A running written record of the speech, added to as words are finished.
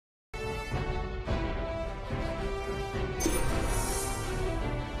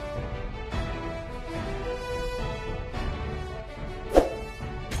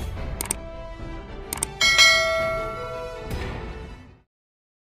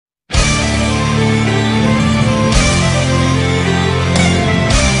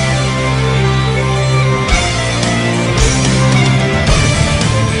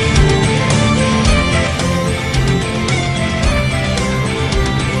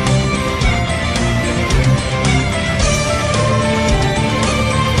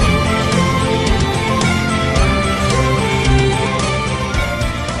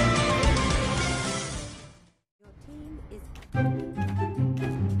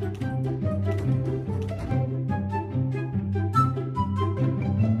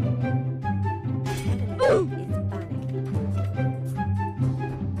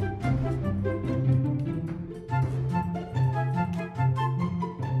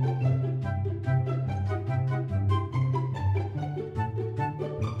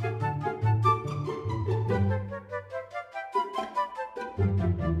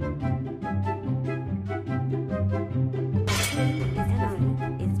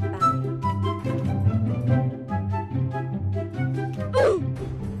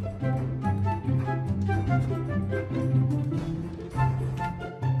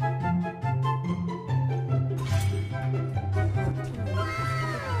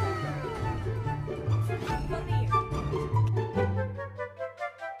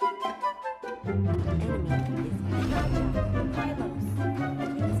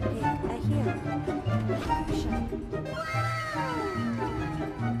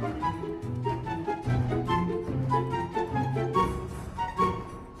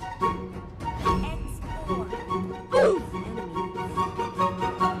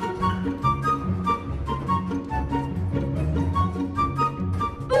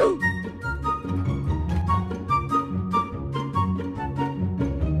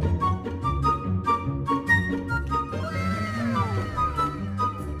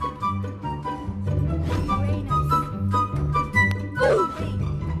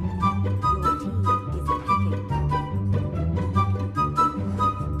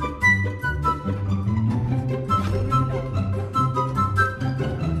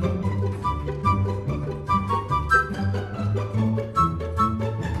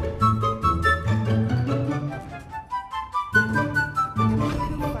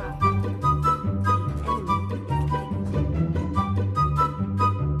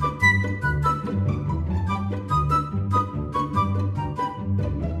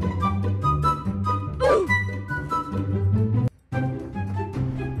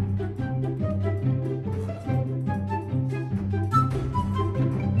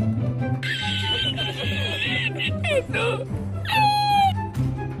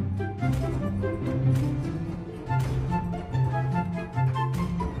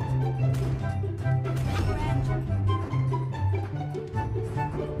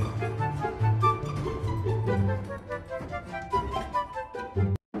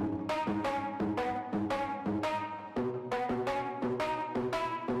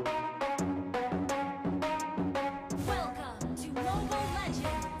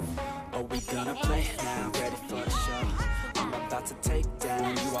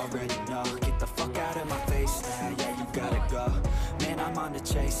already know. Get the fuck out of my face now, yeah, you gotta go. Man, I'm on the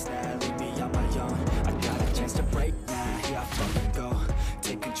chase now, leave me on my own. I got a chance to break now, here I fucking go.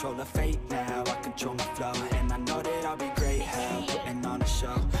 Take control of fate now, I control my flow. And I know that I'll be great, hell, putting on a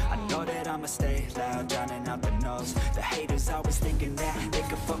show. I know that I'ma stay loud, drowning out the noise. The haters always thinking that they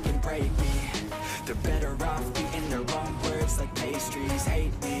could fucking break me. They're better off eating their own words like pastries.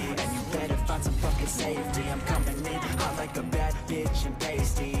 Hate me, and you better find some fucking safety. I'm coming in hot like a bad bitch and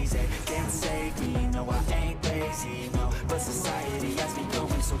pasties. They can't save me, no I ain't lazy, no. But society has me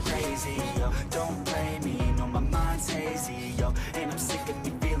going so crazy, yo. Don't blame me, no my mind's hazy, yo. And I'm sick of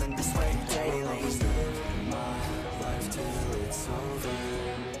me feeling this way daily. I always live my life till it's over,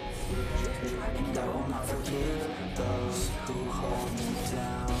 and I will not forgive those who hold me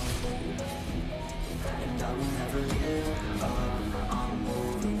down. And I will never give up, I'm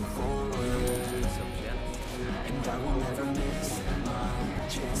moving forward. And I will never miss my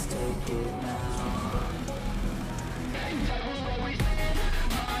chance, take it now. And I will always live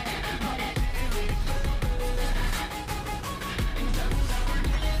my life till it's over. And I will never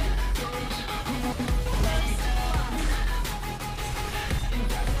give those who hold me down.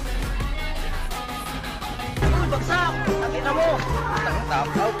 And I will never give up. Bật sao? Anh Nam Mô. Tạm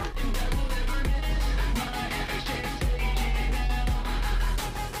không.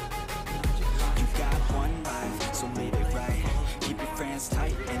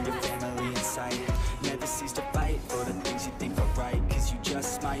 Tight and your family in sight. Never cease to fight for the things you think are right. Cause you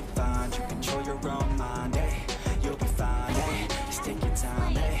just might find you control your own mind, hey. You'll be fine, hey. Just take your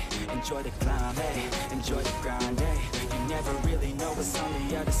time, hey. Enjoy the climb, hey. Enjoy the grind, hey. You never really know what's on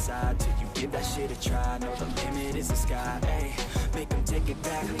the other side till you give that shit a try. Know the limit is the sky, hey. Make them take it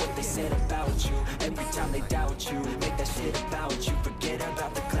back what they said about you. Every time they doubt you, make that shit about you. Forget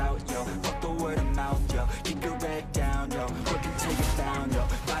about the clout, yo. Fuck the word of mouth, yo. Keep your head down, yo. Work until you're found, yo.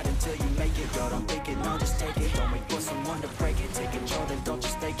 Fight until you make it, yo. Don't think it, no, just take it. Don't wait for someone to break it. Take control, then don't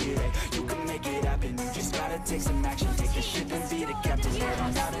just take it, hey. You can make it happen, you just gotta take some action. Take the ship and be the captain. Head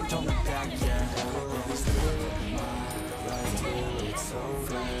on out and don't look back, yeah. I will always live my life till it's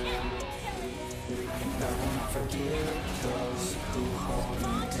over, and I will not forgive those who hold me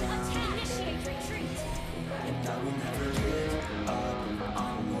down. And I will never give up,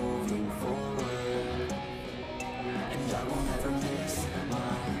 I'm moving forward. And I will never miss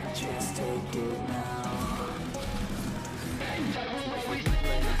my chance, take it now. And I will always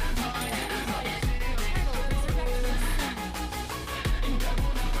live my life till it's over. And I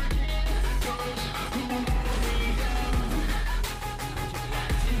will never give those who hold me down.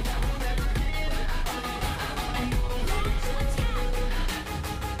 And I will never give up, I'm moving forward. And I will never miss my chance, take it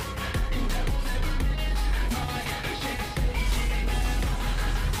now.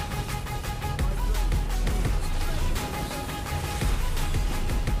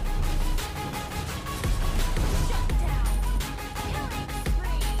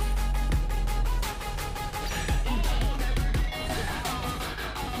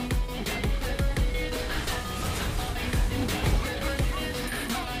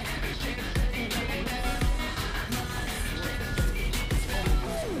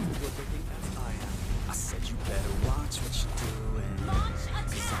 I said you better watch what you're doing,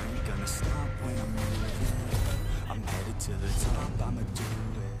 'cause I ain't gonna stop when I'm moving. I'm headed to the top, I'ma do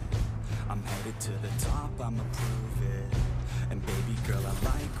it. I'm headed to the top, I'ma prove it. And baby girl, I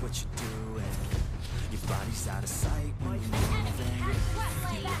like what you're doing. Your body's out of sight when you're moving.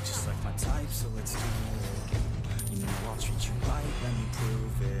 You look just like my type, so let's do it. You know I'll treat you right, let me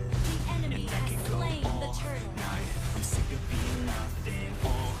prove it. And I can go all night. I'm sick of being nothing,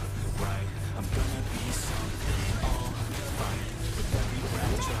 all right. I'm gonna be something, all right. With every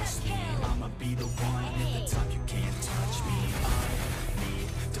breath, trust me, I'ma be the one at the top, you can't touch me. I need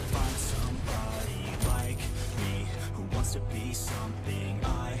to find somebody like me, who wants to be something.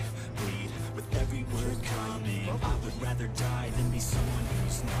 I bleed with every word coming. I would rather die than be someone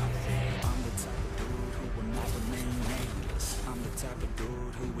who's nothing. I'm the type of dude who will not remain nameless. I'm the type of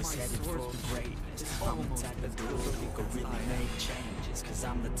dude who is headed for greatness. I'm the type of dude who could really make changes, 'cause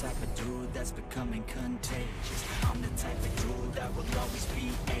I'm the type of dude that's becoming contagious. I'm the type of dude that will always be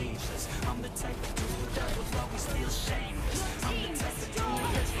ageless. I'm the type of dude that will always feel shameless. I'm the type of dude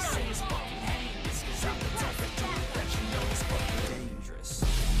that they say is fucking heinous, 'cause I'm the type of dude that you know is fucking dangerous.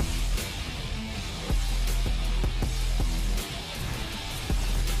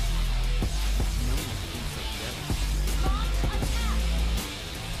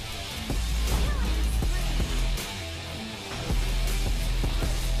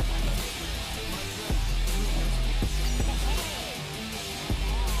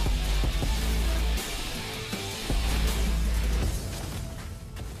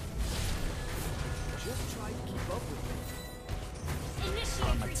 Just try to keep up with me. Initiate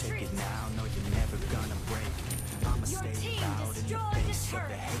I'ma retreat. take it now, no you're never gonna break me. I'ma Your stay team loud in the destroyed the face of the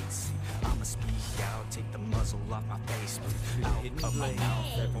turret. hate. See, I'ma speak out, take the muzzle off my face. But out of my mouth,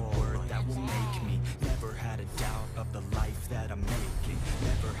 every word that will make me. Never had a doubt of the life that I'm making.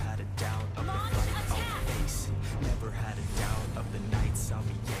 Never had a doubt of the Launch fight I'll attack. be facing. Never had a doubt of the nights I'll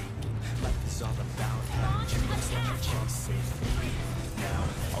be aching. Life is all about having Launch dreams when attack. you're chasing me. Now,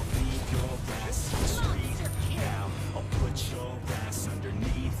 I'll leave your ass in the street. Monster kill. Now, I'll put your ass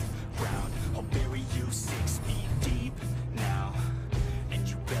underneath ground. I'll bury you 6 feet deep now. And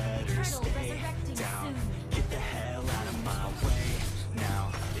you better Turtle stay resurrecting down. soon. Get the hell out of my way now.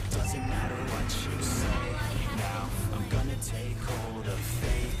 It doesn't matter what you say now. I'm gonna take hold of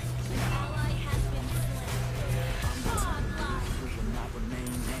fate now. Ally has been slain. I'm the type of Godlike. dude who will not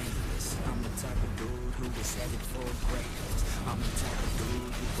remain nameless. I'm the type of dude who is headed for greatness. I'm the type of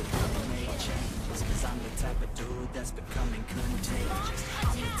dude who will never make changes. Cause I'm the type of dude that's becoming contagious.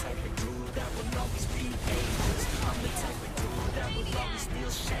 I'm the type of dude that will always be ageless. I'm the type of dude that will always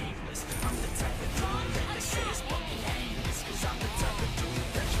feel shameless. I'm the type of dude that they say is fucking heinous. Cause I'm the type of dude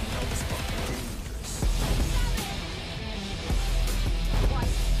that you know is fucking dangerous.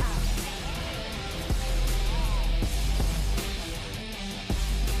 Wipe out.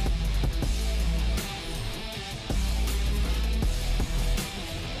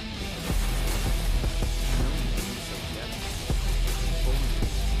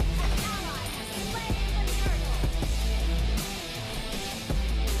 An ally has slain the turtle.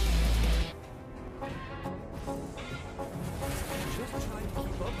 Just try to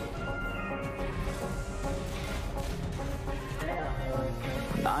keep up with me.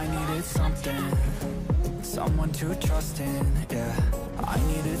 I needed something, someone to trust in, yeah. I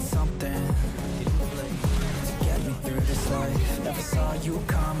needed something to get me through this life. Never saw you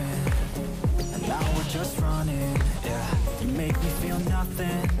coming, and now we're just running, yeah. You make me feel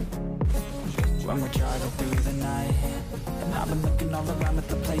nothing when we're driving through the night. And I've been looking all around at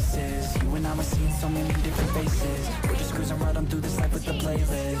the places. You and I were seeing so many different faces. We're just cruising right on through this life with the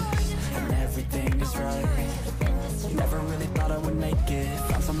playlist, and everything is right. Never really thought I would make it.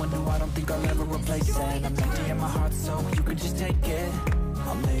 Found someone who I don't think I'll ever replace. And I'm empty in my heart, so you could just take it.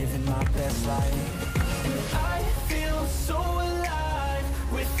 I'm living my best life, and I feel so alive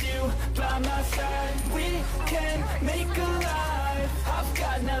with you by my side. We can make a life. I've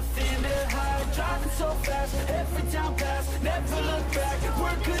got nothing to hide. Driving so fast, every town pass. Never look back,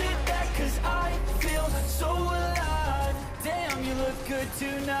 we're good at that. Cause I feel so alive. Damn, you look good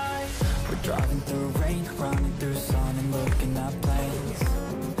tonight. We're driving through rain, running through sun, and looking at planes.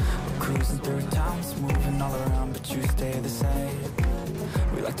 We're cruising through towns, moving all around, but you stay the same.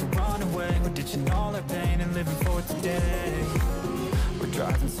 We like to run away, we're ditching all our pain and living for today. We're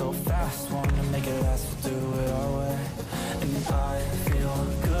driving so fast, wanna make it last, we'll do it our way. And I feel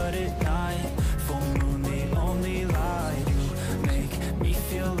good at night, full moon the only light. You make me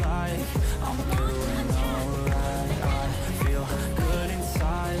feel like I'm doing alright. I feel good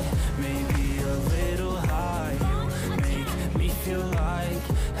inside, maybe a little high. You make me feel like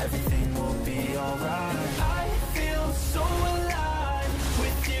everything will be alright. I feel so alive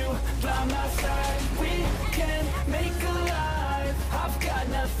with you by my side. We can make a life. I've got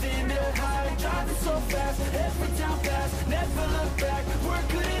nothing to hide. Driving so fast, every town pass. Never look back, we're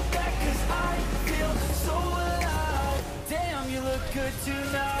good at that. Cause I feel so alive. Damn, you look good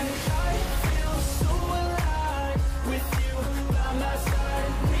tonight. I